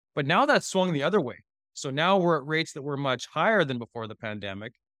But now that's swung the other way. So now we're at rates that were much higher than before the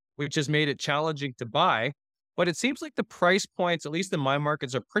pandemic, which has made it challenging to buy. But it seems like the price points, at least in my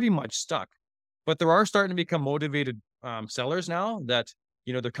markets, are pretty much stuck. But there are starting to become motivated sellers now that,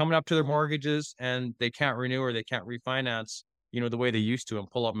 they're coming up to their mortgages and they can't renew or they can't refinance, the way they used to and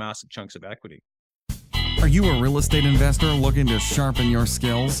pull up massive chunks of equity. Are you a real estate investor looking to sharpen your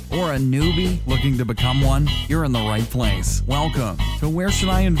skills or a newbie looking to become one? You're in the right place. Welcome to Where Should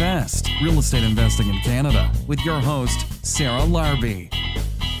I Invest? Real Estate Investing in Canada with your host, Sarah Larbi.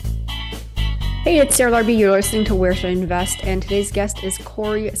 Hey, it's Sarah Larbi. You're listening to Where Should I Invest? And today's guest is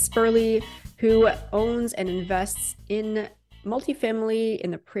Corey Spurley, who owns and invests in multifamily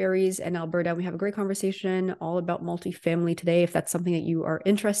in the prairies in Alberta. We have a great conversation all about multifamily today. If that's something that you are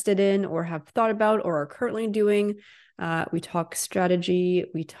interested in or have thought about or are currently doing, we talk strategy.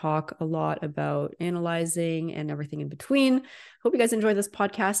 We talk a lot about analyzing and everything in between. Hope you guys enjoy this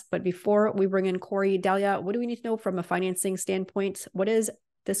podcast. But before we bring in Corey, Dahlia, what do we need to know from a financing standpoint? What is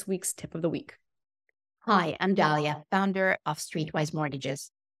this week's tip of the week? Hi, I'm Dahlia, founder of Streetwise Mortgages.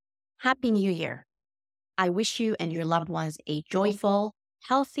 Happy New Year. I wish you and your loved ones a joyful,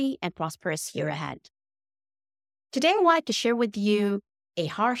 healthy, and prosperous year ahead. Today, I wanted to share with you a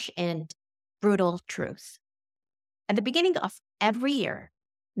harsh and brutal truth. At the beginning of every year,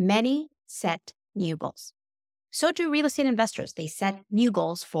 many set new goals. So do real estate investors. They set new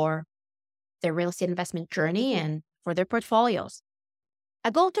goals for their real estate investment journey and for their portfolios.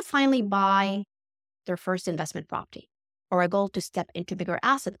 A goal to finally buy their first investment property, or a goal to step into bigger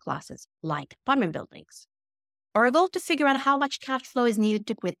asset classes like apartment buildings, or a goal to figure out how much cash flow is needed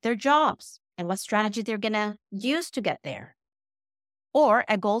to quit their jobs and what strategy they're going to use to get there, or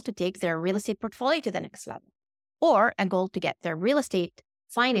a goal to take their real estate portfolio to the next level, or a goal to get their real estate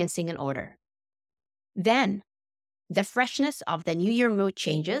financing in order. Then the freshness of the New Year mood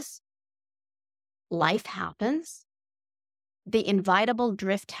changes, life happens, the inevitable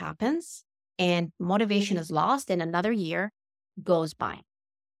drift happens, and motivation is lost and another year goes by.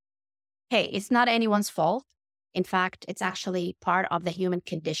 Hey, it's not anyone's fault. In fact, it's actually part of the human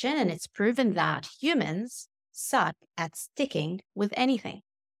condition, and it's proven that humans suck at sticking with anything.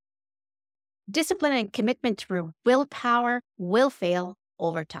 Discipline and commitment through willpower will fail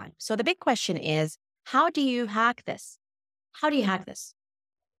over time. So the big question is, how do you hack this? How do you hack this?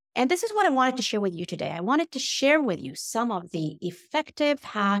 And this is what I wanted to share with you today. I wanted to share with you some of the effective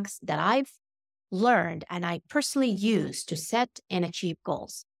hacks that I've learned and I personally use to set and achieve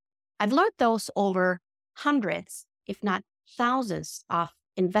goals. I've learned those over hundreds, if not thousands, of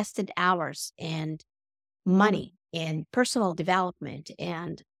invested hours and money in personal development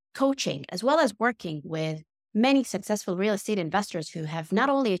and coaching, as well as working with many successful real estate investors who have not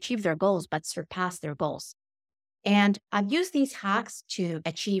only achieved their goals, but surpassed their goals. And I've used these hacks to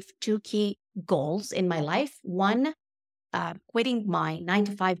achieve two key goals in my life. One, quitting my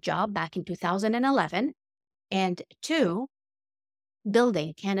 9-to-5 job back in 2011. And two,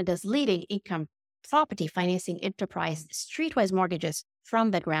 building Canada's leading income property financing enterprise, Streetwise Mortgages,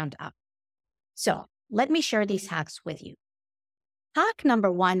 from the ground up. So let me share these hacks with you. Hack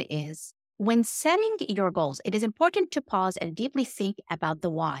number one is, when setting your goals, it is important to pause and deeply think about the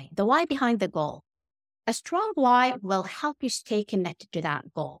why behind the goal. A strong why will help you stay connected to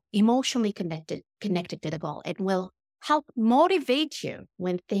that goal, emotionally connected to the goal. It will help motivate you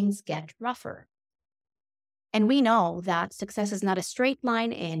when things get rougher. And we know that success is not a straight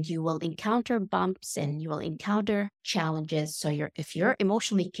line, and you will encounter bumps and you will encounter challenges. So if you're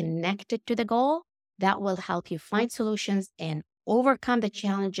emotionally connected to the goal, that will help you find solutions and overcome the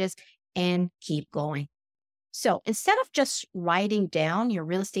challenges and keep going. So instead of just writing down your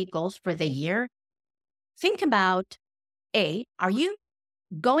real estate goals for the year, think about, are you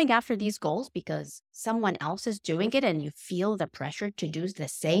going after these goals because someone else is doing it and you feel the pressure to do the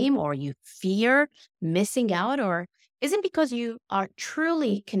same, or you fear missing out, or is it because you are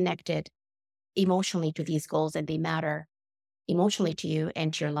truly connected emotionally to these goals and they matter emotionally to you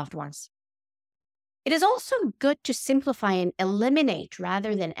and to your loved ones? It is also good to simplify and eliminate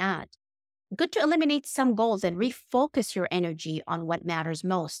rather than add. Good to eliminate some goals and refocus your energy on what matters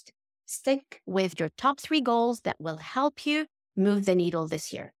most. Stick with your top 3 goals that will help you move the needle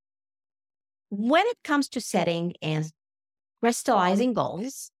this year. When it comes to setting and crystallizing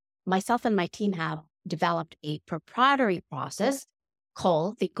goals, myself and my team have developed a proprietary process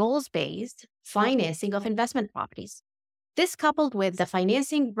called the goals-based financing of investment properties. This, coupled with the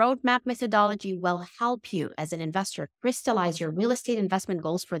financing roadmap methodology, will help you as an investor crystallize your real estate investment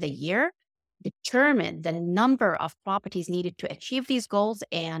goals for the year, determine the number of properties needed to achieve these goals,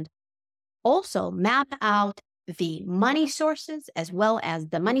 and also map out the money sources as well as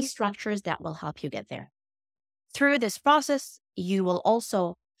the money structures that will help you get there. Through this process, you will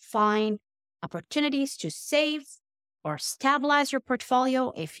also find opportunities to save or stabilize your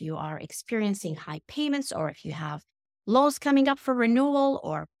portfolio if you are experiencing high payments or if you have loans coming up for renewal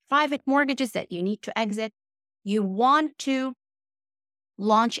or private mortgages that you need to exit. You want to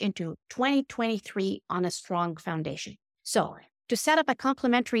launch into 2023 on a strong foundation. So to set up a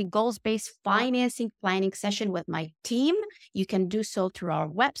complimentary goals-based financing planning session with my team, you can do so through our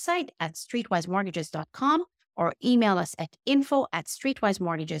website at streetwisemortgages.com or email us at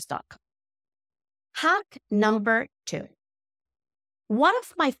info@streetwisemortgages.com. Hack number 2. One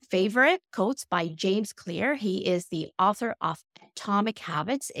of my favorite quotes by James Clear, he is the author of Atomic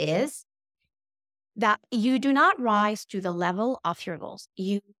Habits, is that you do not rise to the level of your goals.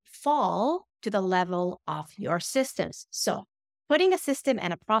 You fall to the level of your systems. So putting a system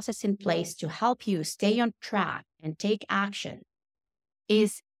and a process in place to help you stay on track and take action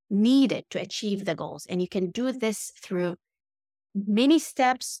is needed to achieve the goals. And you can do this through many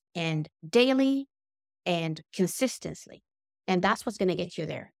steps and daily and consistently. And that's what's going to get you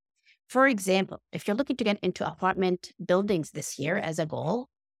there. For example, if you're looking to get into apartment buildings this year as a goal,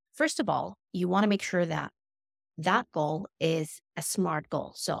 first of all, you want to make sure that that goal is a SMART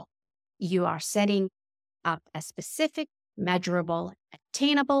goal. So you are setting up a specific, measurable,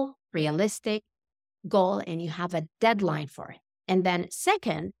 attainable, realistic goal, and you have a deadline for it. And then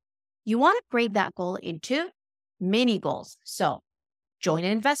second, you want to break that goal into mini goals. So join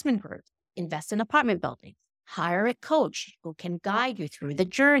an investment group, invest in apartment buildings, hire a coach who can guide you through the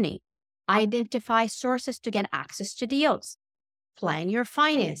journey, identify sources to get access to deals, plan your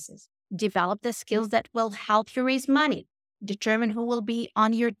finances, develop the skills that will help you raise money, determine who will be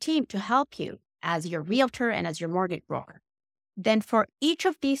on your team to help you as your realtor and as your mortgage broker. Then for each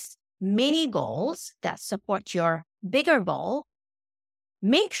of these mini goals that support your bigger goal,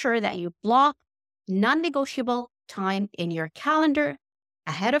 make sure that you block non-negotiable time in your calendar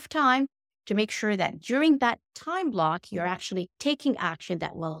ahead of time to make sure that during that time block, you're actually taking action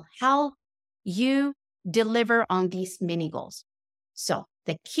that will help you deliver on these mini goals. So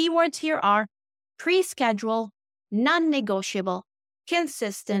the keywords here are pre-schedule, non-negotiable,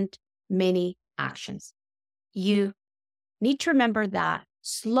 consistent mini actions. You need to remember that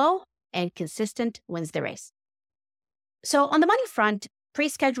slow and consistent wins the race. So on the money front,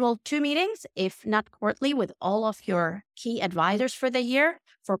 pre-schedule 2 meetings, if not quarterly, with all of your key advisors for the year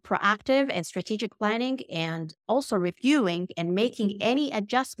for proactive and strategic planning, and also reviewing and making any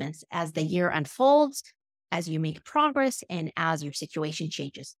adjustments as the year unfolds, as you make progress, and as your situation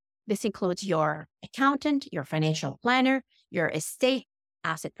changes. This includes your accountant, your financial planner, your estate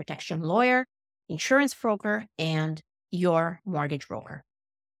asset protection lawyer, insurance broker, and your mortgage broker.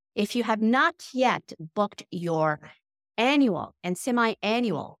 If you have not yet booked your annual and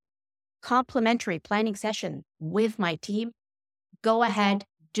semi-annual complimentary planning session with my team, go ahead,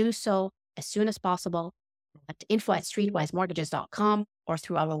 do so as soon as possible at info@streetwisemortgages.com or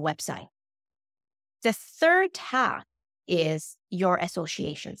through our website. The third hack is your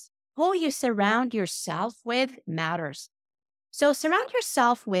associations. Who you surround yourself with matters. So surround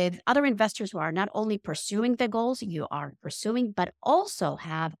yourself with other investors who are not only pursuing the goals you are pursuing, but also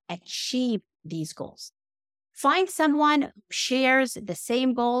have achieved these goals. Find someone who shares the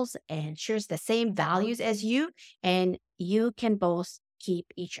same goals and shares the same values as you, and you can both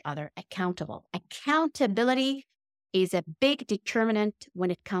keep each other accountable. Accountability is a big determinant when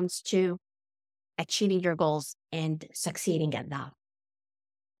it comes to achieving your goals and succeeding at that.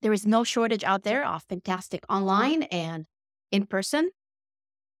 There is no shortage out there of fantastic online and in-person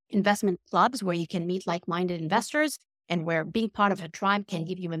investment clubs where you can meet like-minded investors and where being part of a tribe can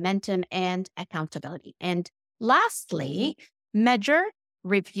give you momentum and accountability. And lastly, measure,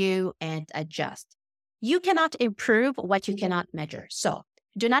 review, and adjust. You cannot improve what you cannot measure. So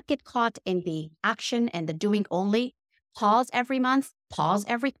do not get caught in the action and the doing only. Pause every month, pause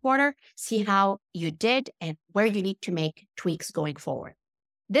every quarter, see how you did and where you need to make tweaks going forward.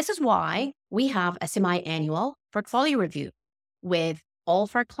 This is why we have a semi-annual portfolio review with all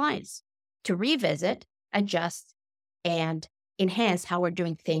of our clients to revisit, adjust, and enhance how we're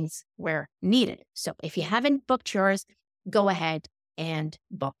doing things where needed. So if you haven't booked yours, go ahead and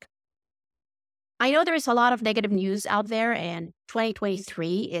book. I know there is a lot of negative news out there, and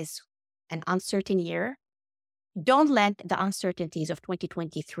 2023 is an uncertain year. Don't let the uncertainties of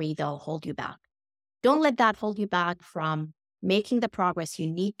 2023, though, hold you back. Don't let that hold you back from making the progress you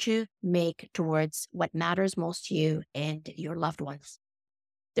need to make towards what matters most to you and your loved ones.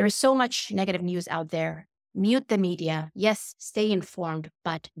 There is so much negative news out there. Mute the media. Yes, stay informed,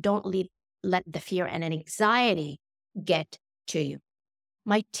 but don't let the fear and anxiety get to you.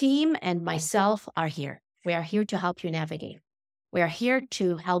 My team and myself are here. We are here to help you navigate. We are here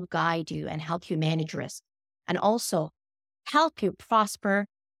to help guide you and help you manage risk, and also help you prosper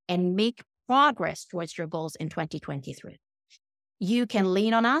and make progress towards your goals in 2023. You can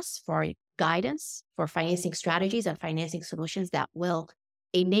lean on us for guidance, for financing strategies and financing solutions that will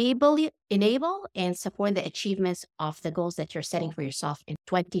enable and support the achievements of the goals that you're setting for yourself in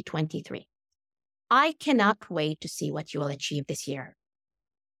 2023. I cannot wait to see what you will achieve this year.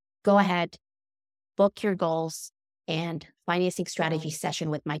 Go ahead, book your goals and financing strategy session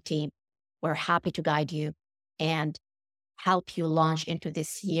with my team. We're happy to guide you and help you launch into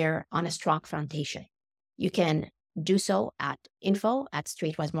this year on a strong foundation. You can do so at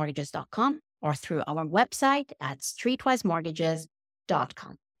info@streetwisemortgages.com or through our website at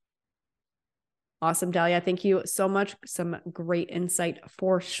streetwisemortgages.com. Awesome, Dalia. Thank you so much. Some great insight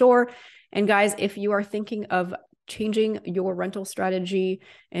for sure. And guys, if you are thinking of changing your rental strategy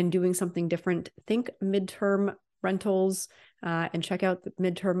and doing something different, think midterm rentals and check out the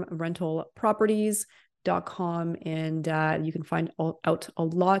midterm rental properties.com, and you can find out a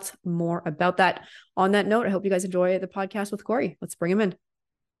lot more about that. On that note, I hope you guys enjoy the podcast with Corey. Let's bring him in.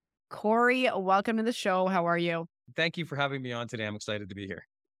 Corey, welcome to the show. How are you? Thank you for having me on today. I'm excited to be here.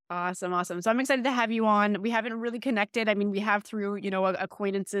 Awesome. So I'm excited to have you on. We haven't really connected. I mean, we have through,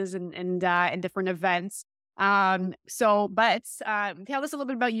 acquaintances and different events. But tell us a little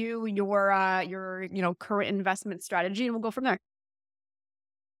bit about you, your current investment strategy, and we'll go from there.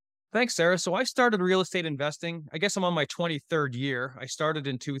 Thanks, Sarah. So I started real estate investing. I guess I'm on my 23rd year. I started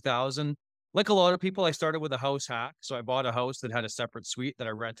in 2000. Like a lot of people, I started with a house hack. So I bought a house that had a separate suite that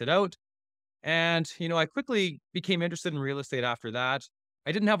I rented out. And, I quickly became interested in real estate after that.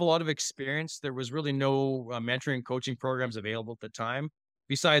 I didn't have a lot of experience. There was really no mentoring coaching programs available at the time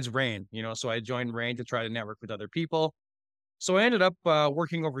besides RAIN, so I joined RAIN to try to network with other people. So I ended up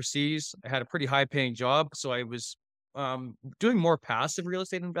working overseas. I had a pretty high paying job. So I was doing more passive real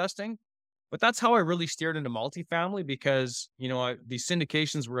estate investing, but that's how I really steered into multifamily because, these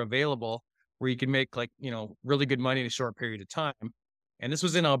syndications were available where you could make really good money in a short period of time. And this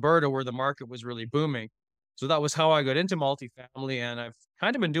was in Alberta where the market was really booming. So that was how I got into multifamily, and I've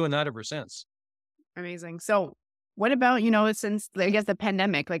kind of been doing that ever since. Amazing. So what about, since I guess the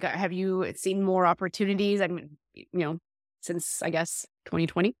pandemic, have you seen more opportunities? I mean, since I guess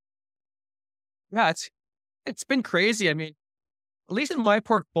 2020? Yeah, it's been crazy. I mean, at least in my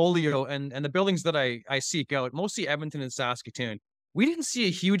portfolio and the buildings that I seek out, mostly Edmonton and Saskatoon, we didn't see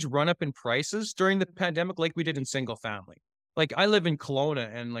a huge run up in prices during the pandemic like we did in single family. Like I live in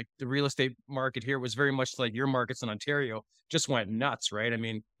Kelowna, and the real estate market here was very much like your markets in Ontario, just went nuts, right? I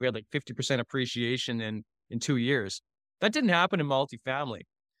mean, we had 50% appreciation in 2 years. That didn't happen in multifamily.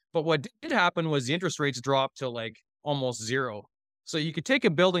 But what did happen was the interest rates dropped to almost zero. So you could take a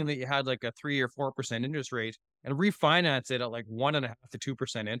building that you had a 3 or 4% interest rate and refinance it at 1.5 to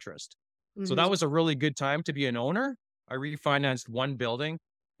 2% interest. So that was a really good time to be an owner. I refinanced one building,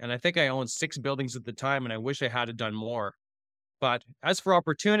 and I think I owned 6 buildings at the time, and I wish I had done more. But as for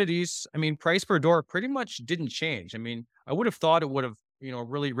opportunities, I mean, price per door pretty much didn't change. I mean, I would have thought it would have,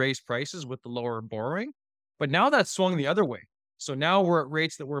 really raised prices with the lower borrowing, but now that's swung the other way. So now we're at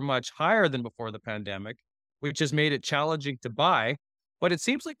rates that were much higher than before the pandemic, which has made it challenging to buy. But it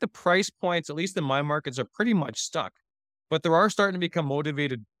seems like the price points, at least in my markets, are pretty much stuck. But there are starting to become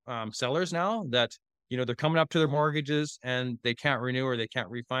motivated sellers now that, they're coming up to their mortgages and they can't renew or they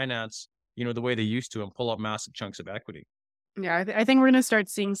can't refinance, the way they used to and pull up massive chunks of equity. Yeah, I think we're going to start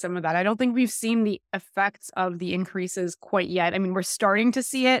seeing some of that. I don't think we've seen the effects of the increases quite yet. I mean, we're starting to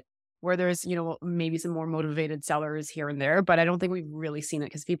see it where there's, maybe some more motivated sellers here and there, but I don't think we've really seen it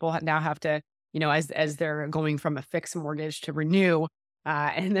because people now have to, as they're going from a fixed mortgage to renew,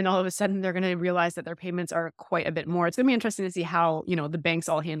 and then all of a sudden they're going to realize that their payments are quite a bit more. It's going to be interesting to see how, the banks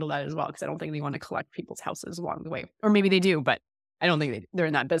all handle that as well, because I don't think they want to collect people's houses along the way. Or maybe they do, but I don't think they're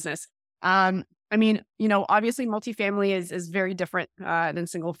in that business. I mean, obviously multifamily is very different than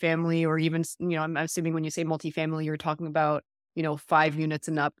single family, or even, I'm assuming when you say multifamily, you're talking about, 5 units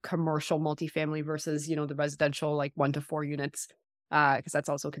and up commercial multifamily versus, the residential 1 to 4 units, because that's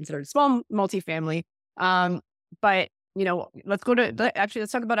also considered small multifamily. But, let's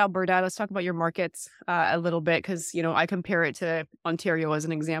talk about Alberta. Let's talk about your markets a little bit, because, I compare it to Ontario as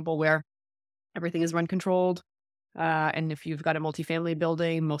an example where everything is rent controlled. And if you've got a multifamily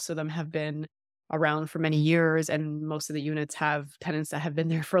building, most of them have been around for many years, and most of the units have tenants that have been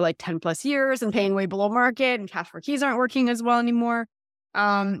there for 10 plus years and paying way below market, and cash for keys aren't working as well anymore.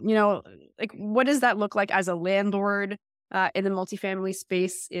 What does that look like as a landlord? in the multifamily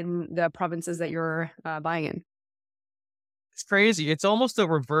space in the provinces that you're buying in? It's crazy. It's almost a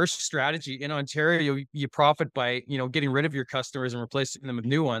reverse strategy. In Ontario, you profit by, getting rid of your customers and replacing them with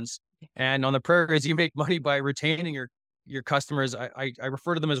new ones. And on the prairies, you make money by retaining your customers. I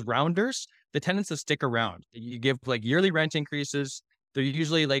refer to them as rounders, the tenants that stick around. You give like yearly rent increases. They're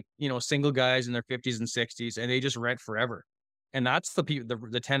usually like, single guys in their 50s and 60s, and they just rent forever. And that's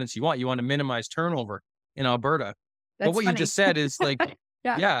the tenants you want. You want to minimize turnover in Alberta. But That's what you funny. just said is like,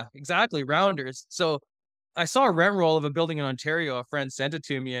 Yeah. yeah, exactly, rounders. So I saw a rent roll of a building in Ontario. A friend sent it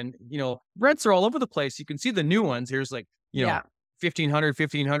to me, and rents are all over the place. You can see the new ones. Here's like, Yeah.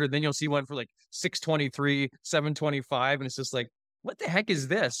 1,500. Then you'll see one for like 623, 725, and it's just like, what the heck is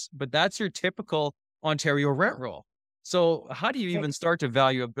this? But that's your typical Ontario rent roll. So how do you even start to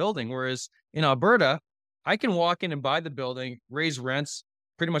value a building? Whereas in Alberta, I can walk in and buy the building, raise rents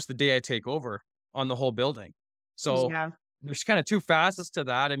pretty much the day I take over on the whole building. So Yeah. there's kind of two facets to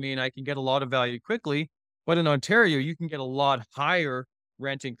that. I mean, I can get a lot of value quickly, but in Ontario, you can get a lot higher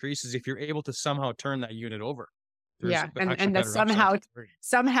rent increases if you're able to somehow turn that unit over. There's Yeah. actually And that better upside.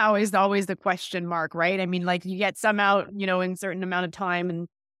 somehow is always the question mark, right? I mean, like you get some out, in certain amount of time,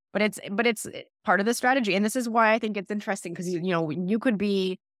 but it's part of the strategy. And this is why I think it's interesting because you could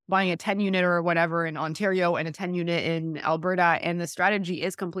be buying a 10 unit or whatever in Ontario and a 10 unit in Alberta, and the strategy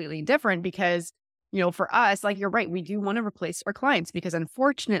is completely different because for us, like you're right, we do want to replace our clients because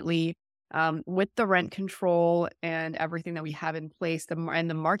unfortunately, with the rent control and everything that we have in place, and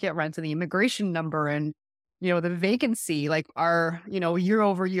the market rents and the immigration number and the vacancy, like our year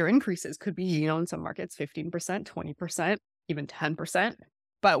over year increases could be in some markets 15%, 20%, even 10%.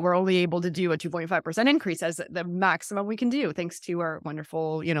 But we're only able to do a 2.5% increase as the maximum we can do, thanks to our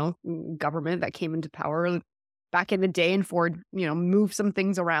wonderful, government that came into power back in the day and Ford, moved some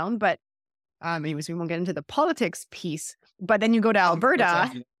things around. But anyways, we won't get into the politics piece. But then you go to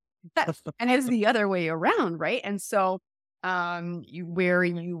Alberta and it's the other way around, right? And so where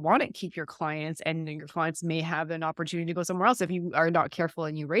you want to keep your clients and your clients may have an opportunity to go somewhere else if you are not careful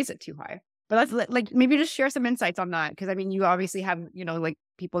and you raise it too high. But let's like maybe just share some insights on that. Because I mean, you obviously have, like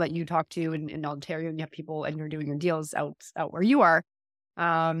people that you talk to in Ontario, and you have people and you're doing your deals out where you are.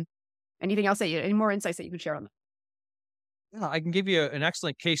 Anything else any more insights that you could share on that? Yeah, I can give you an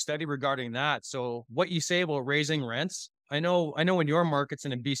excellent case study regarding that. So what you say about raising rents, I know in your markets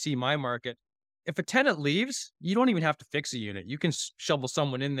and in BC, my market, if a tenant leaves, you don't even have to fix a unit. You can shovel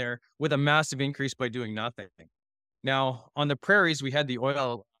someone in there with a massive increase by doing nothing. Now, on the prairies, we had the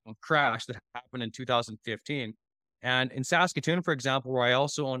oil crash that happened in 2015. And in Saskatoon, for example, where I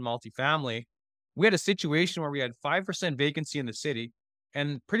also own multifamily, we had a situation where we had 5% vacancy in the city.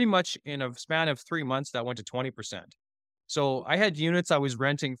 And pretty much in a span of 3 months, that went to 20%. So I had units I was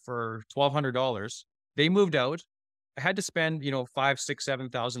renting for $1,200. They moved out. I had to spend, 5, 6,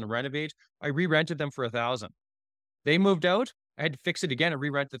 7,000 to renovate. I re-rented them for 1,000. They moved out. I had to fix it again and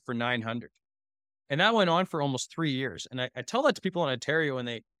re-rent it for 900. And that went on for almost 3 years. And I tell that to people in Ontario, and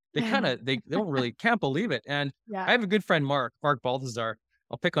they don't really can't believe it. And Yeah. I have a good friend, Mark Balthazar.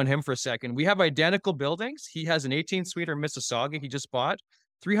 I'll pick on him for a second. We have identical buildings. He has an 18-suiter Mississauga he just bought,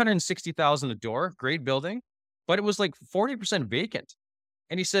 $360,000 a door, great building, but it was like 40% vacant.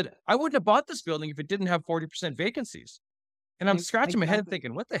 And he said, I wouldn't have bought this building if it didn't have 40% vacancies. And I'm scratching my head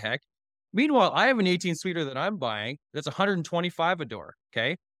thinking, what the heck? Meanwhile, I have an 18-suiter that I'm buying that's 125 a door.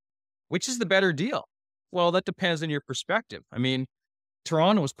 Okay. Which is the better deal? Well, that depends on your perspective. I mean,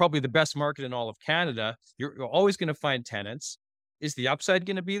 Toronto is probably the best market in all of Canada. You're always going to find tenants. Is the upside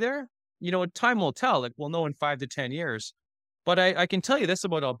going to be there? Time will tell. Like we'll know in 5 to 10 years. But I can tell you this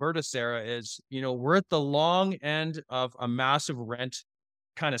about Alberta, Sarah, is, we're at the long end of a massive rent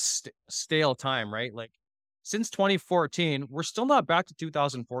kind of stale time, right? Like since 2014, we're still not back to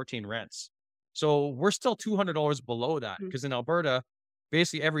 2014 rents. So we're still $200 below that because in Alberta,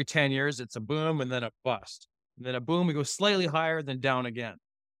 basically every 10 years, it's a boom and then a bust. And then a boom, we go slightly higher, then down again.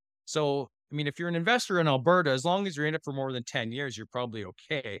 So, I mean, if you're an investor in Alberta, as long as you're in it for more than 10 years, you're probably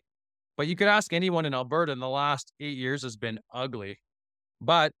okay. But you could ask anyone in Alberta in the last 8 years has been ugly.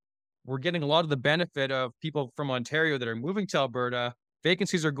 But we're getting a lot of the benefit of people from Ontario that are moving to Alberta.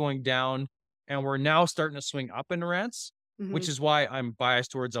 Vacancies are going down, and we're now starting to swing up in rents, which is why I'm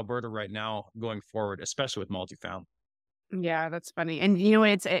biased towards Alberta right now going forward, especially with multifamily. Yeah, that's funny. And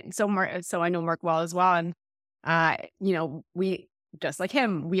so I know Mark well as well. And we just like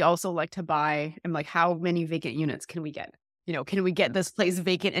him, we also like to buy. I'm like, how many vacant units can we get? Can we get this place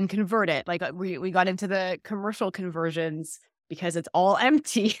vacant and convert it? Like we got into the commercial conversions because it's all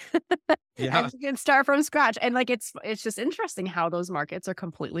empty. Yeah. And you can start from scratch. And like it's just interesting how those markets are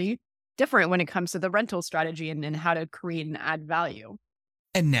completely different when it comes to the rental strategy and how to create and add value.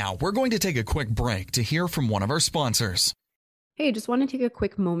 And now we're going to take a quick break to hear from one of our sponsors. Hey, just want to take a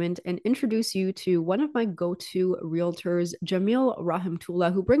quick moment and introduce you to one of my go-to realtors, Jamil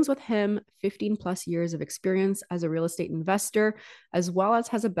Rahimtullah, who brings with him 15 plus years of experience as a real estate investor, as well as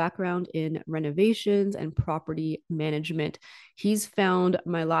has a background in renovations and property management. He's found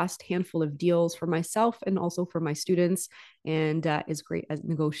my last handful of deals for myself and also for my students, and is great at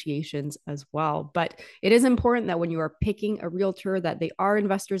negotiations as well. But it is important that when you are picking a realtor that they are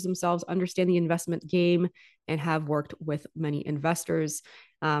investors themselves, understand the investment game, and have worked with many investors,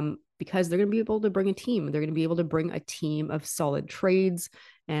 because they're going to be able to bring a team. They're going to be able to bring a team of solid trades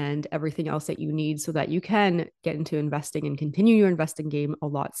and everything else that you need so that you can get into investing and continue your investing game a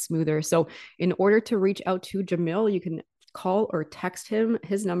lot smoother. So in order to reach out to Jamil, you can call or text him.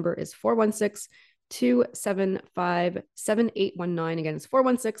 His number is 416-275-7819. Again, it's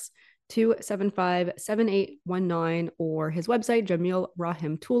 416-275-7819, or his website,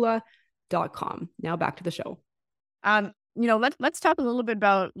 jamilrahimtullah.com. Now back to the show. Let's talk a little bit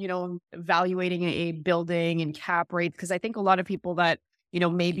about, evaluating a building and cap rates, because I think a lot of people that,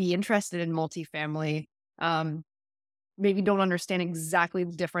 may be interested in multifamily, maybe don't understand exactly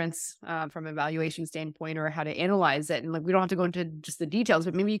the difference from a valuation standpoint or how to analyze it. And we don't have to go into just the details,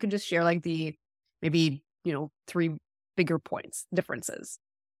 but maybe you can just share three bigger points, differences.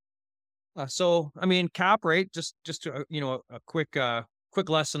 Cap rate, just to, a quick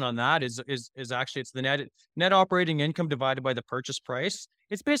lesson on that is actually it's the net operating income divided by the purchase price.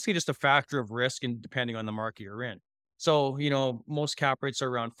 It's basically just a factor of risk and depending on the market you're in. So, most cap rates are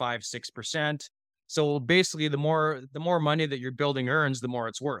around 5-6%. So basically the more money that your building earns, the more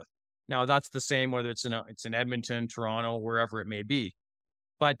it's worth. Now that's the same whether it's in Edmonton, Toronto, wherever it may be.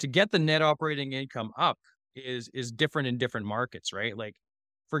 But to get the net operating income up is different in different markets, right? Like,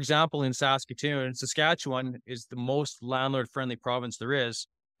 for example, in Saskatchewan is the most landlord-friendly province there is.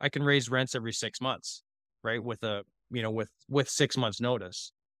 I can raise rents every 6 months, right? With 6 months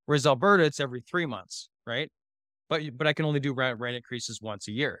notice. Whereas Alberta, it's every 3 months, right? But I can only do rent increases once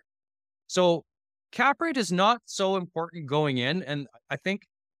a year. So cap rate is not so important going in. And I think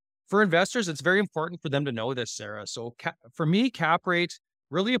for investors, it's very important for them to know this, Sarah. So for me, cap rate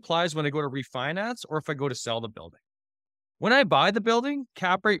really applies when I go to refinance or if I go to sell the building. When I buy the building,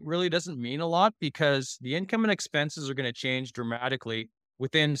 cap rate really doesn't mean a lot because the income and expenses are going to change dramatically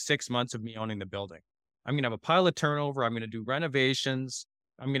within 6 months of me owning the building. I'm going to have a pile of turnover. I'm going to do renovations.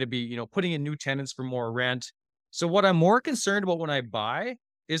 I'm going to be, putting in new tenants for more rent. So what I'm more concerned about when I buy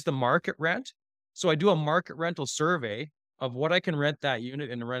is the market rent. So I do a market rental survey of what I can rent that unit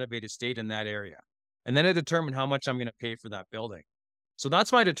in a renovated state in that area. And then I determine how much I'm going to pay for that building. So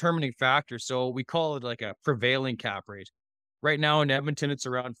that's my determining factor. So we call it like a prevailing cap rate. Right now in Edmonton, it's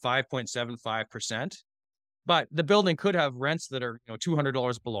around 5.75%. But the building could have rents that are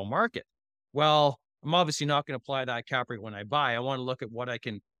 $200 below market. Well, I'm obviously not going to apply that cap rate when I buy. I want to look at what I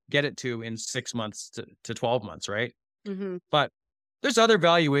can get it to in 6 months to 12 months, right? Mm-hmm. But there's other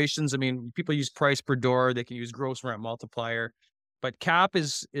valuations. I mean, people use price per door. They can use gross rent multiplier. But cap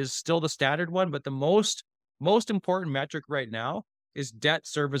is still the standard one. But the most important metric right now is debt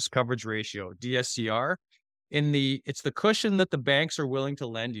service coverage ratio, DSCR. It's the cushion that the banks are willing to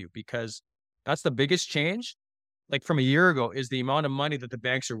lend you, because that's the biggest change. Like from a year ago is the amount of money that the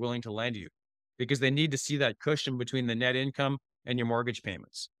banks are willing to lend you, because they need to see that cushion between the net income and your mortgage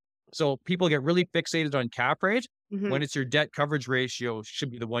payments. So people get really fixated on cap rate when it's your debt coverage ratio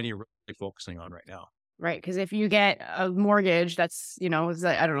should be the one you're really focusing on right now. Right. Because if you get a mortgage that's, I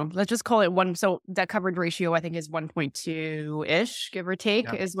don't know, let's just call it one. So debt coverage ratio, I think is 1.2-ish, give or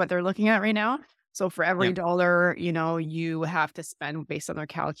take, is what they're looking at right now. So for every dollar, you have to spend based on their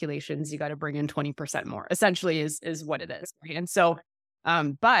calculations, you got to bring in 20% more, essentially is what it is. Right? And so,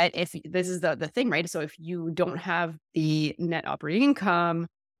 but if this is the thing, right? So if you don't have the net operating income,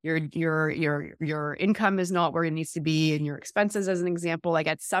 your income is not where it needs to be, and your expenses, as an example, like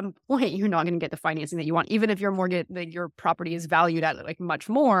at some point, you're not going to get the financing that you want. Even if your property is valued at like much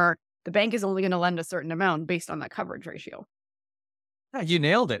more, the bank is only going to lend a certain amount based on that coverage ratio. Yeah, you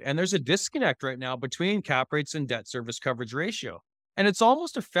nailed it. And there's a disconnect right now between cap rates and debt service coverage ratio. And it's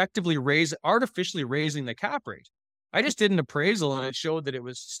almost effectively artificially raising the cap rate. I just did an appraisal and it showed that it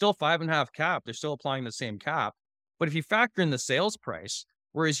was still 5.5 cap. They're still applying the same cap. But if you factor in the sales price,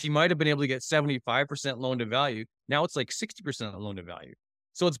 whereas you might have been able to get 75% loan to value, now it's like 60% loan to value.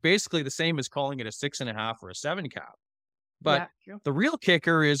 So it's basically the same as calling it a 6.5 or a 7 cap. But the real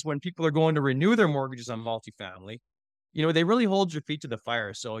kicker is when people are going to renew their mortgages on multifamily, they really hold your feet to the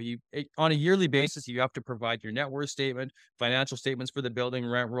fire. So on a yearly basis, you have to provide your net worth statement, financial statements for the building,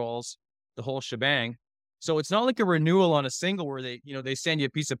 rent rolls. the whole shebang. So it's not like a renewal on a single where they send you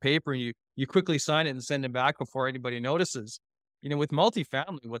a piece of paper and you quickly sign it and send it back before anybody notices. With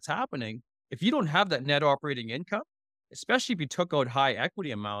multifamily, what's happening, if you don't have that net operating income, especially if you took out high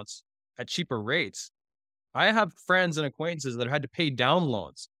equity amounts at cheaper rates, I have friends and acquaintances that had to pay down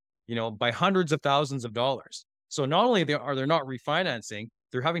loans, by hundreds of thousands of dollars. So not only are they not refinancing,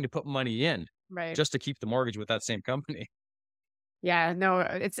 they're having to put money in Right. just to keep the mortgage with that same company. Yeah, no,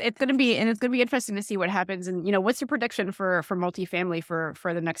 it's gonna be interesting to see what happens. And what's your prediction for multifamily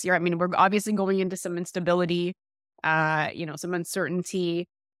for the next year? I mean, we're obviously going into some instability, some uncertainty.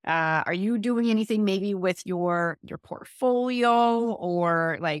 Are you doing anything maybe with your portfolio,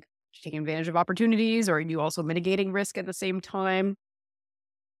 or like taking advantage of opportunities, or are you also mitigating risk at the same time?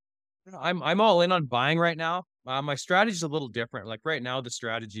 I'm all in on buying right now. My strategy is a little different. Like right now, the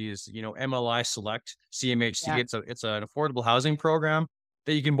strategy is MLI Select CMHC. Yeah. It's an affordable housing program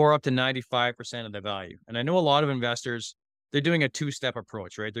that you can borrow up to 95% of the value. And I know a lot of investors, they're doing a two-step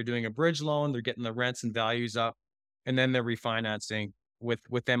approach, right? They're doing a bridge loan, they're getting the rents and values up, and then they're refinancing with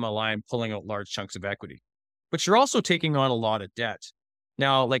MLI and pulling out large chunks of equity. But you're also taking on a lot of debt.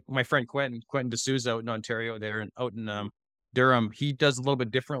 Now, like my friend Quentin D'Souza out in Ontario, out in Durham, he does a little bit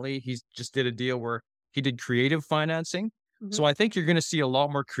differently. He's just did a deal where he did creative financing. Mhm. So I think you're going to see a lot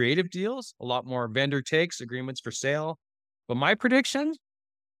more creative deals, a lot more vendor takes, agreements for sale. But my prediction,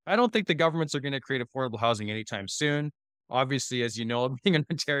 I don't think the governments are going to create affordable housing anytime soon. Obviously, as you know, being in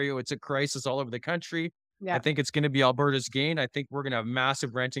Ontario, it's a crisis all over the country. I Yeah. think it's going to be Alberta's gain. I think we're going to have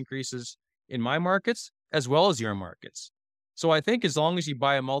massive rent increases in my markets as well as your markets. So I think as long as you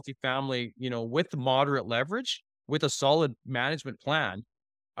buy a multifamily, with moderate leverage, with a solid management plan,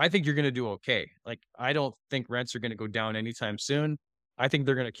 I think you're going to do okay. Like, I don't think rents are going to go down anytime soon. I think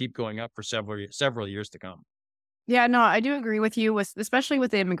they're going to keep going up for several years to come. Yeah, no, I do agree with you, with especially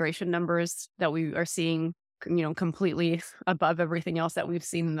with the immigration numbers that we are seeing, completely above everything else that we've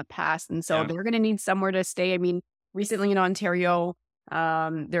seen in the past. And so Yeah. they're going to need somewhere to stay. I mean, recently in Ontario,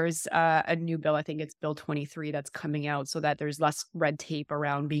 there's a new bill, I think it's Bill 23, that's coming out, so that there's less red tape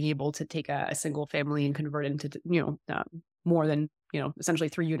around being able to take a single family and convert it into, more than, essentially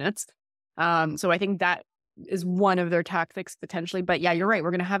 3 units. So I think that is one of their tactics potentially. But yeah, you're right.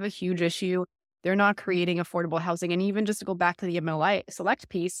 We're going to have a huge issue. They're not creating affordable housing. And even just to go back to the MLI Select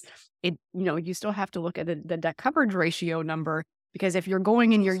piece, you still have to look at the debt coverage ratio number, because if you're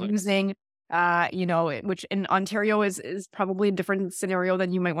going and you're Absolutely. using, which in Ontario is probably a different scenario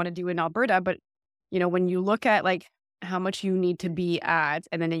than you might want to do in Alberta. But, when you look at like how much you need to be at,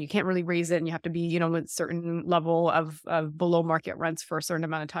 and then you can't really raise it, and you have to be, a certain level of below market rents for a certain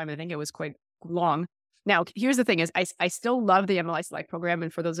amount of time. I think it was quite long. Now, here's the thing is I still love the MLI Select program.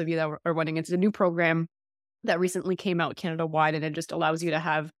 And for those of you that are wondering, it's a new program that recently came out Canada-wide, and it just allows you to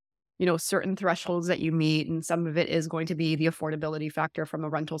have, certain thresholds that you meet. And some of it is going to be the affordability factor from a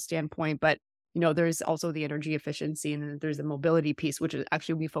rental standpoint. But, there's also the energy efficiency, and then there's the mobility piece, which is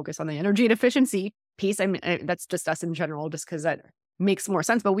actually we focus on the energy and efficiency piece. I mean, that's just us in general, just because that makes more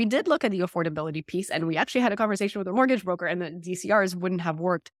sense. But we did look at the affordability piece, and we actually had a conversation with a mortgage broker, and the DCRs wouldn't have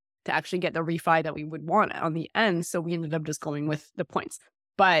worked to actually get the refi that we would want on the end. So we ended up just going with the points.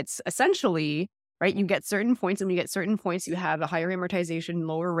 But essentially, right, you get certain points, and when you get certain points, you have a higher amortization,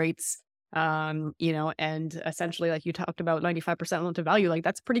 lower rates, and essentially, like you talked about, 95% loan to value, like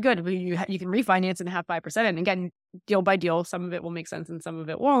that's pretty good. You can refinance and have 5%. And again, deal by deal, some of it will make sense and some of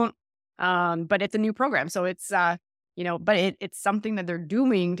it won't. But it's a new program. So it's, but it's something that they're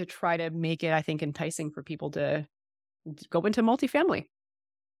doing to try to make it, I think, enticing for people to go into multifamily.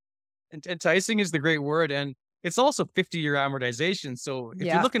 Enticing is the great word. And it's also 50-year amortization. So if you're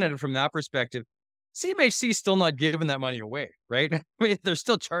Yeah. looking at it from that perspective, CMHC is still not giving that money away, right? I mean, they're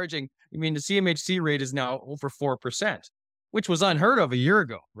still charging. I mean, the CMHC rate is now over 4%, which was unheard of a year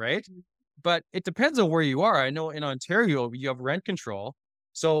ago, right? But it depends on where you are. I know in Ontario, you have rent control.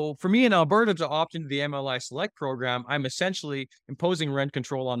 So for me in Alberta to opt into the MLI Select program, I'm essentially imposing rent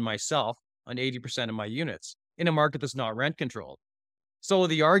control on myself on 80% of my units in a market that's not rent controlled. So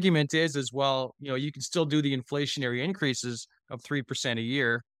the argument is, as well, you can still do the inflationary increases of 3% a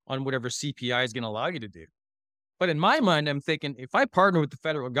year on whatever CPI is going to allow you to do. But in my mind, I'm thinking, if I partner with the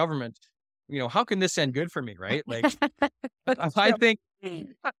federal government, how can this end good for me, right? Like, I think,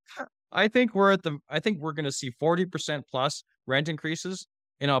 I think we're going to see 40% plus rent increases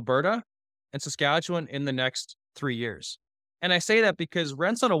in Alberta and Saskatchewan in the next 3 years. And I say that because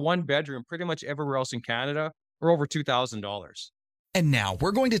rents on a 1-bedroom pretty much everywhere else in Canada are over $2,000. And now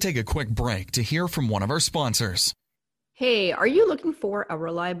we're going to take a quick break to hear from one of our sponsors. Hey, are you looking for a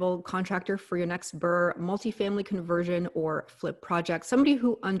reliable contractor for your next BRRRR, multifamily conversion, or flip project? Somebody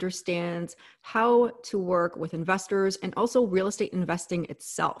who understands how to work with investors and also real estate investing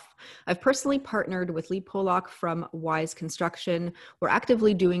itself. I've personally partnered with Lee Pollock from Wise Construction. We're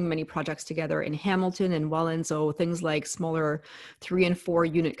actively doing many projects together in Hamilton and Welland, so things like smaller 3 and 4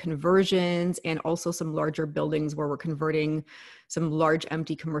 unit conversions and also some larger buildings where we're converting some large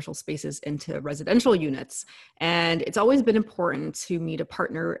empty commercial spaces into residential units. And it's always been important to meet a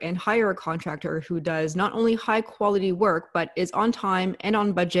partner and hire a contractor who does not only high quality work, but is on time and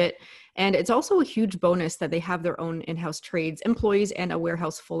on budget. And it's also a huge bonus that they have their own in-house trades, employees, and a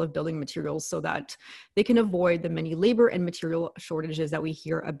warehouse full of building materials so that they can avoid the many labor and material shortages that we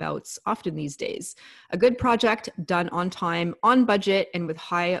hear about often these days. A good project done on time, on budget, and with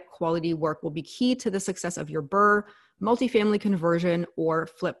high quality work will be key to the success of your BRRRR, multifamily conversion, or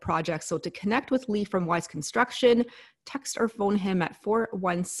flip project. So to connect with Lee from Wise Construction, text or phone him at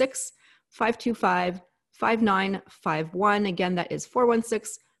 416-525-5951. Again, that is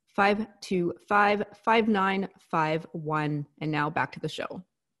 416-525-5951. And now back to the show.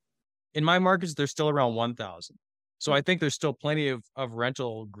 In my markets, they're still around 1,000. So I think there's still plenty of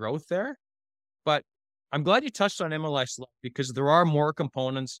rental growth there. But I'm glad you touched on MLI Select because there are more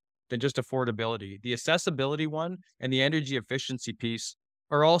components than just affordability. The accessibility one and the energy efficiency piece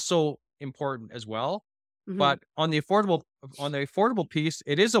are also important as well. Mhm. But on the affordable piece,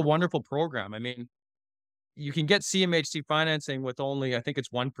 it is a wonderful program. I mean, you can get CMHC financing with only, I think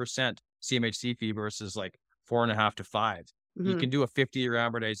it's 1% CMHC fee versus like 4.5 to 5. You Mhm. can do a 50-year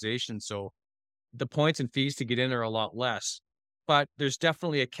amortization. So the points and fees to get in are a lot less, but there's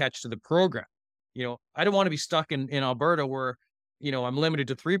definitely a catch to the program. I don't want to be stuck in Alberta where, I'm limited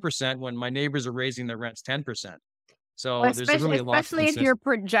to 3% when my neighbors are raising their rents 10%. So Well, there's really a lot to especially if consider. you're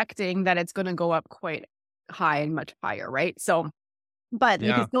projecting that it's gonna go up quite high and much higher, right? So, but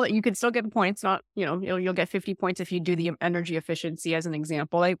Yeah. you can still get points, not, you'll get 50 points if you do the energy efficiency as an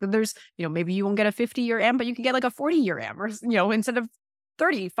example. Like there's, maybe you won't get a 50-year AM, but you can get like a 40-year AM or, instead of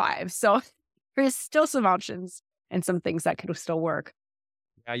 35. So there's still some options and some things that could still work.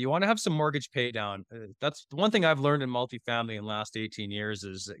 Yeah, you want to have some mortgage pay down. That's the one thing I've learned in multifamily in the last 18 years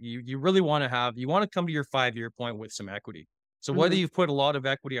is that you really want to come to your 5-year point with some equity. So whether Mhm. you've put a lot of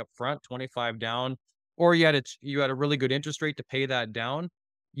equity up front, 25 down, or you had a really good interest rate to pay that down,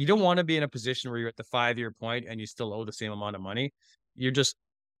 you don't want to be in a position where you're at the 5-year point and you still owe the same amount of money. You're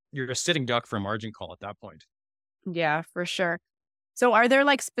a sitting duck for a margin call at that point. Yeah, for sure. So are there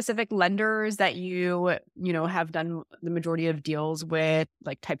like specific lenders that have done the majority of deals with,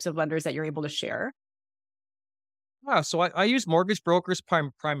 like types of lenders that you're able to share? Yeah, so I use mortgage brokers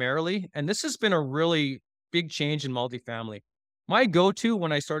primarily, and this has been a really big change in multifamily. My go-to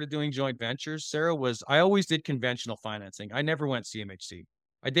when I started doing joint ventures, Sarah, was I always did conventional financing. I never went CMHC.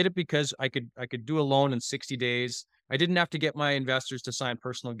 I did it because I could do a loan in 60 days. I didn't have to get my investors to sign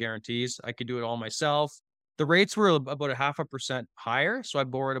personal guarantees. I could do it all myself. The rates were about a 0.5% higher, so I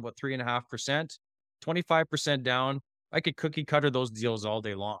borrowed about 3.5%, 25% down. I could cookie cutter those deals all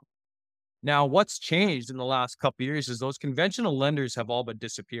day long. Now, what's changed in the last couple of years is those conventional lenders have all but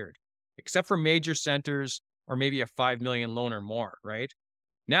disappeared, except for major centers or maybe a 5 million loan or more, right?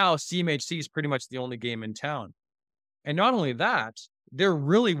 Now, CMHC is pretty much the only game in town. And not only that, they're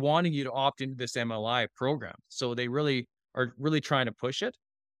really wanting you to opt into this MLI program. So they really are really trying to push it.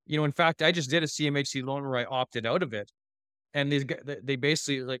 In fact, I just did a CMHC loan where I opted out of it. And they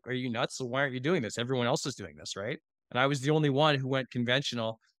basically like, are you nuts? So why aren't you doing this? Everyone else is doing this, right? And I was the only one who went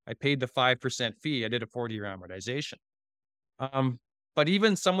conventional. I paid the 5% fee. I did a 40-year amortization. Um, but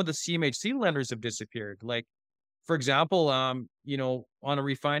even some of the CMHC lenders have disappeared. Like, for example, on a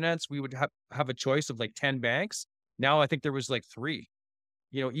refinance, we would have a choice of like 10 banks. Now I think there was like 3.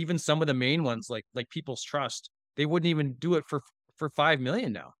 Even some of the main ones like People's Trust, they wouldn't even do it for 5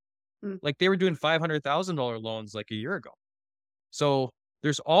 million now. Mm. Like they were doing $500,000 loans like a year ago. So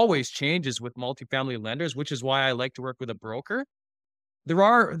there's always changes with multifamily lenders, which is why I like to work with a broker. There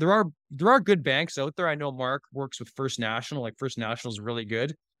are good banks out there. I know Mark works with First National. Like First National is really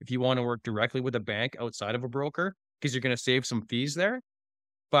good if you want to work directly with a bank outside of a broker because you're going to save some fees there.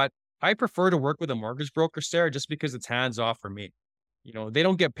 But I prefer to work with a mortgage broker, Sarah, just because it's hands off for me. They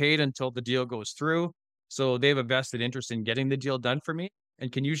don't get paid until the deal goes through. So they have a vested interest in getting the deal done for me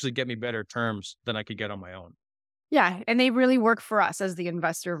and can usually get me better terms than I could get on my own. Yeah, and they really work for us as the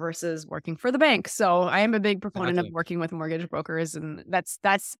investor versus working for the bank. So I am a big proponent of Exactly. working with mortgage brokers, and that's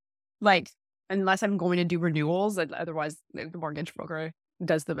like unless I'm going to do renewals, otherwise the mortgage broker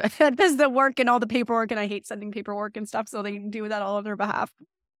does the does the work and all the paperwork, and I hate sending paperwork and stuff, so they do that all on their behalf.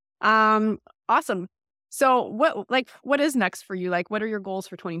 Um, Awesome. So what is next for you? Like, what are your goals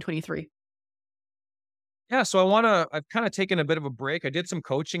for 2023? Yeah, so I've kind of taken a bit of a break. I did some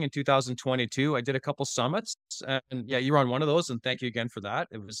coaching in 2022. I did a couple summits, and yeah, you were on one of those, and thank you again for that.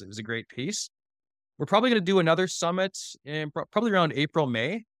 It was a great piece. We're probably going to do another summit in probably around April,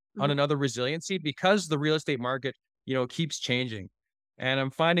 May on Mhm. another resiliency because the real estate market, keeps changing. And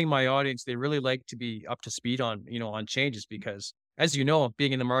I'm finding my audience, they really like to be up to speed on, on changes because as you know,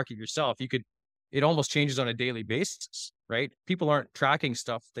 being in the market yourself, it almost changes on a daily basis, right? People aren't tracking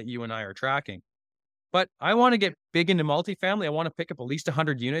stuff that you and I are tracking. But I want to get big into multifamily. I want to pick up at least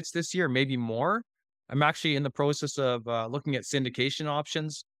 100 units this year, maybe more. I'm actually in the process of looking at syndication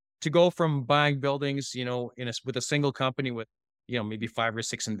options to go from buying buildings, with a single company with, maybe 5 or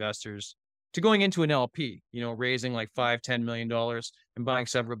 6 investors to going into an LP, raising like $5-10 million and buying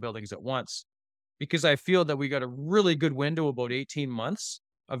several buildings at once. Because I feel that we got a really good window, about 18 months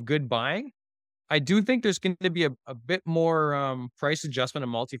of good buying. I do think there's going to be a bit more price adjustment in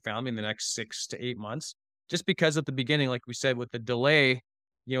multifamily in the next 6 to 8 months, just because at the beginning, like we said, with the delay,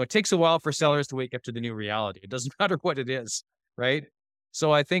 it takes a while for sellers to wake up to the new reality. It doesn't matter what it is, right?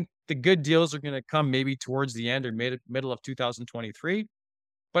 So I think the good deals are going to come maybe towards the end or middle of 2023,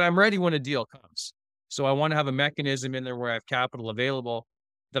 but I'm ready when a deal comes. So I want to have a mechanism in there where I have capital available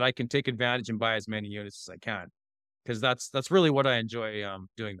that I can take advantage and buy as many units as I can, because that's really what I enjoy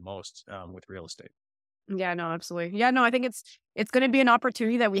doing the most with real estate. Yeah, no, absolutely. Yeah, no, I think it's going to be an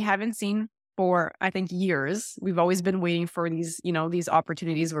opportunity that we haven't seen for, I think, years. We've always been waiting for these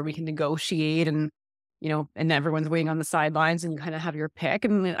opportunities where we can negotiate and everyone's waiting on the sidelines and you kind of have your pick.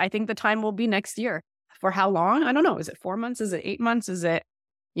 And I think the time will be next year. For how long? I don't know. Is it 4 months? Is it 8 months? Is it,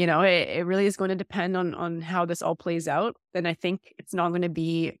 it really is going to depend on how this all plays out. And I think it's not going to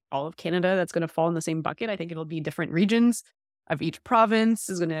be all of Canada that's going to fall in the same bucket. I think it'll be different regions of each province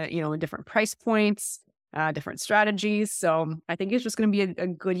is going to, different price points, different strategies. So I think it's just going to be a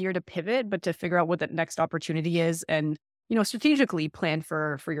good year to pivot, but to figure out what the next opportunity is and, strategically plan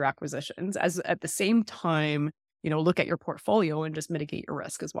for your acquisitions as at the same time, look at your portfolio and just mitigate your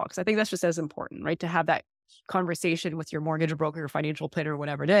risk as well. Cause I think that's just as important, right? To have that conversation with your mortgage broker, your financial planner,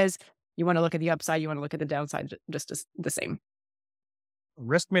 whatever it is. You want to look at the upside, you want to look at the downside, just as the same.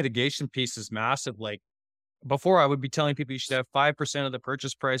 Risk mitigation piece is massive. Like before, I would be telling people you should have 5% of the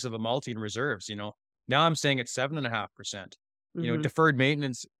purchase price of a multi in reserves. Now I'm saying it's 7.5%. Mhm. Deferred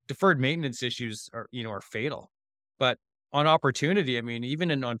maintenance issues are fatal. But on opportunity, I mean,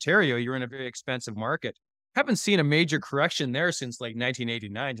 even in Ontario, you're in a very expensive market. Haven't seen a major correction there since like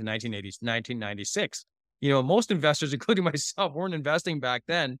 1989 to 1996. Most investors, including myself, weren't investing back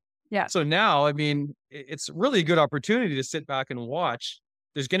then. Yeah. So now, I mean, it's really a good opportunity to sit back and watch.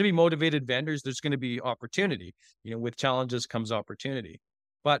 There's going to be motivated vendors. There's going to be opportunity. With challenges comes opportunity.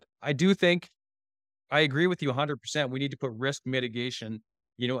 But I do think I agree with you 100%. We need to put risk mitigation,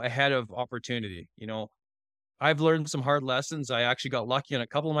 ahead of opportunity. I've learned some hard lessons. I actually got lucky on a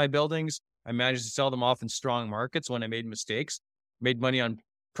couple of my buildings. I managed to sell them off in strong markets when I made mistakes, made money on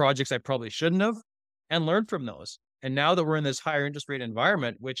projects I probably shouldn't have, and learned from those. And now that we're in this higher interest rate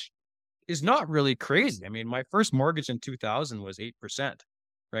environment, which is not really crazy. I mean, my first mortgage in 2000 was 8%,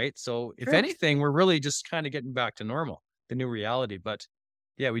 right? So if True. anything, we're really just kind of getting back to normal, the new reality. But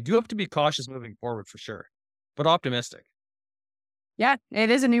yeah, we do have to be cautious moving forward for sure, but optimistic. Yeah, it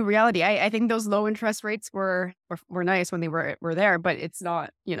is a new reality. I think those low interest rates were nice when they were there, but it's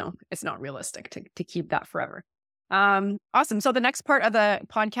not, it's not realistic to keep that forever. Awesome. So the next part of the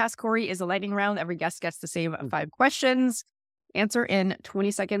podcast, Corey, is a lightning round. Every guest gets the same 5 questions. Answer in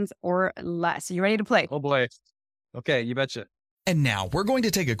 20 seconds or less. Are you ready to play? Oh boy. Okay, you betcha. And now we're going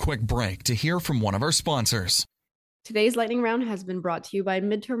to take a quick break to hear from one of our sponsors. Today's lightning round has been brought to you by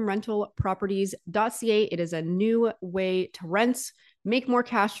midtermrentalproperties.ca. It is a new way to rent, make more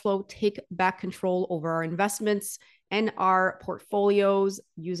cash flow, take back control over our investments and our portfolios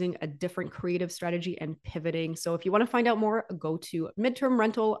using a different creative strategy and pivoting. So if you want to find out more, go to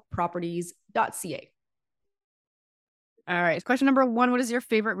midtermrentalproperties.ca. All right. Question number 1. What is your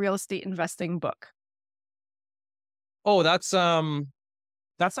favorite real estate investing book? Oh, that's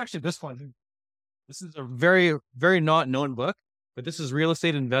actually this one. This is a very, very not known book, but this is Real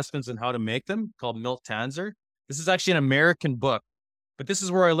Estate Investments and How to Make Them, called Milt Tanzer. This is actually an American book, but this is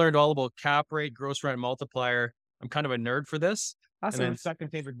where I learned all about cap rate, gross rent multiplier. I'm kind of a nerd for this. Awesome. And then second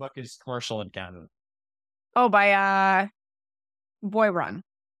favorite book is Commercial in Canada. Oh, by Boyron.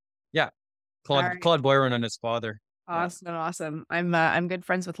 Yeah. All right. Claude Boyron and his father. Awesome. Awesome. I'm good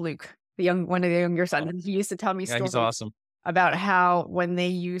friends with Luke, one of the younger sons. And he used to tell me Yeah, stories he's awesome. about how when they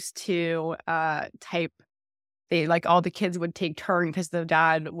used to type they like all the kids would take turn because the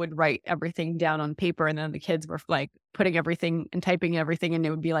dad would write everything down on paper and then the kids were like putting everything and typing everything and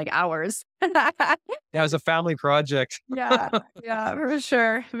it would be like hours. Yeah, it was a family project. Yeah, for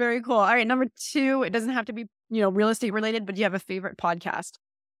sure. Very cool. All right, number 2, it doesn't have to be, real estate related, but do you have a favorite podcast?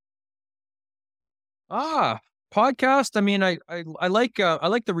 Podcast. I mean, I like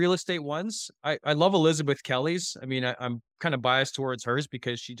the real estate ones. I love Elizabeth Kelly's. I mean, I'm kind of biased towards hers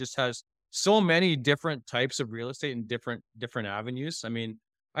because she just has so many different types of real estate and different avenues. I mean,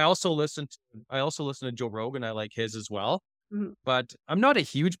 I also listen to Joe Rogan. I like his as well. Mhm. But I'm not a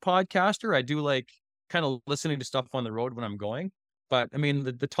huge podcaster. I do like kind of listening to stuff on the road when I'm going. But I mean,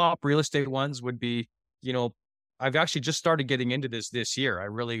 the top real estate ones would be, I've actually just started getting into this year. I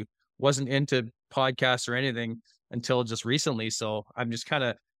really wasn't into podcasts or anything until just recently. So I'm just kind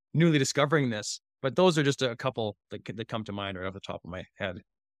of newly discovering this. But those are just a couple that come to mind right off the top of my head.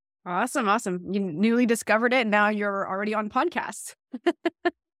 Awesome. You newly discovered it and now you're already on podcasts.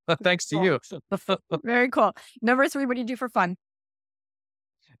 Thanks to Cool. you. Very cool. Number 3, what do you do for fun?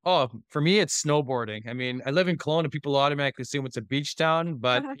 Oh, for me, it's snowboarding. I mean, I live in Kelowna and people automatically assume it's a beach town.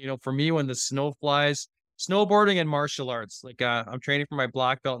 But, for me, when the snow flies, snowboarding and martial arts, like I'm training for my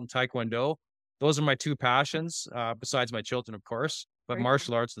black belt in Taekwondo. Those are my 2 passions, besides my children, of course, but Very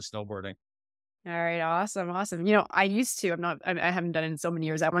martial arts and snowboarding. All right, awesome. I used to, I haven't done it in so many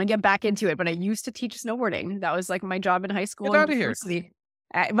years. I want to get back into it, but I used to teach snowboarding. That was like my job in high school Get and out of here. university.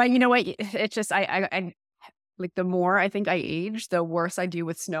 But you know what? It's just, I like the more I think I age, the worse I do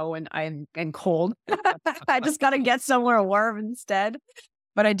with snow and cold. I just got to get somewhere warm instead.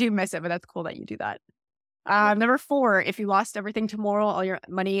 But I do miss it, but that's cool that you do that. Number 4, if you lost everything tomorrow, all your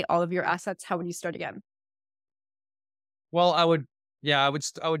money, all of your assets, how would you start again? Well, I would do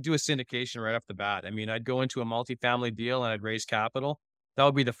a syndication right off the bat. I mean, I'd go into a multifamily deal and I'd raise capital. That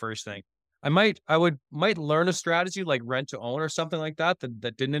would be the first thing. I might learn a strategy like rent to own or something like that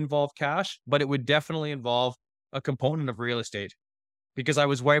didn't involve cash, but it would definitely involve a component of real estate because I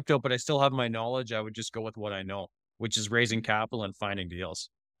was wiped out, but I still have my knowledge. I would just go with what I know, which is raising capital and finding deals.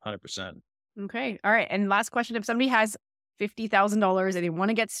 100%. Okay. All right. And last question, if somebody has $50,000 and they want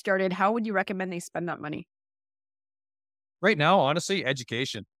to get started, how would you recommend they spend that money? Right now, honestly,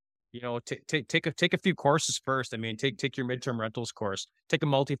 education. Take a few courses first. I mean, take your midterm rentals course, take a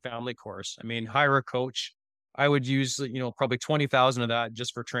multifamily course. I mean, hire a coach. I would use, probably 20,000 of that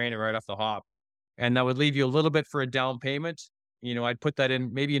just for training right off the hop. And that would leave you a little bit for a down payment. I'd put that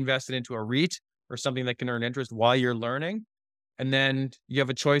in, maybe invest it into a REIT or something that can earn interest while you're learning. And then you have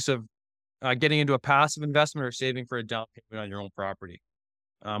a choice of getting into a passive investment or saving for a down payment on your own property.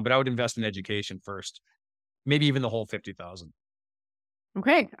 But I would invest in education first, maybe even the whole 50,000.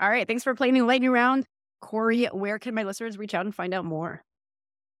 Okay. All right. Thanks for playing the lightning round. Corey, where can my listeners reach out and find out more?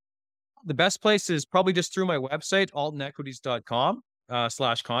 The best place is probably just through my website,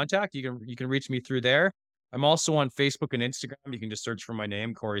 altonequities.com/contact. You can reach me through there. I'm also on Facebook and Instagram. You can just search for my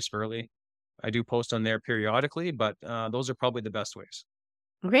name, Corey Spurley. I do post on there periodically, but those are probably the best ways.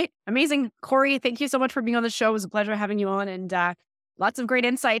 Okay. Amazing. Corey, thank you so much for being on the show. It was a pleasure having you on and lots of great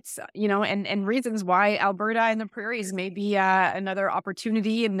insights, and reasons why Alberta and the prairies may be another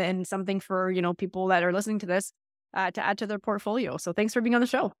opportunity and something for, people that are listening to this to add to their portfolio. So thanks for being on the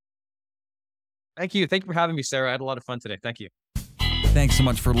show. Thank you. Thank you for having me, Sarah. I had a lot of fun today. Thank you. Thanks so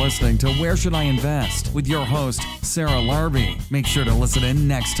much for listening to Where Should I Invest with your host, Sarah Larbi. Make sure to listen in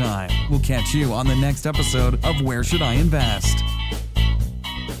next time. We'll catch you on the next episode of Where Should I Invest.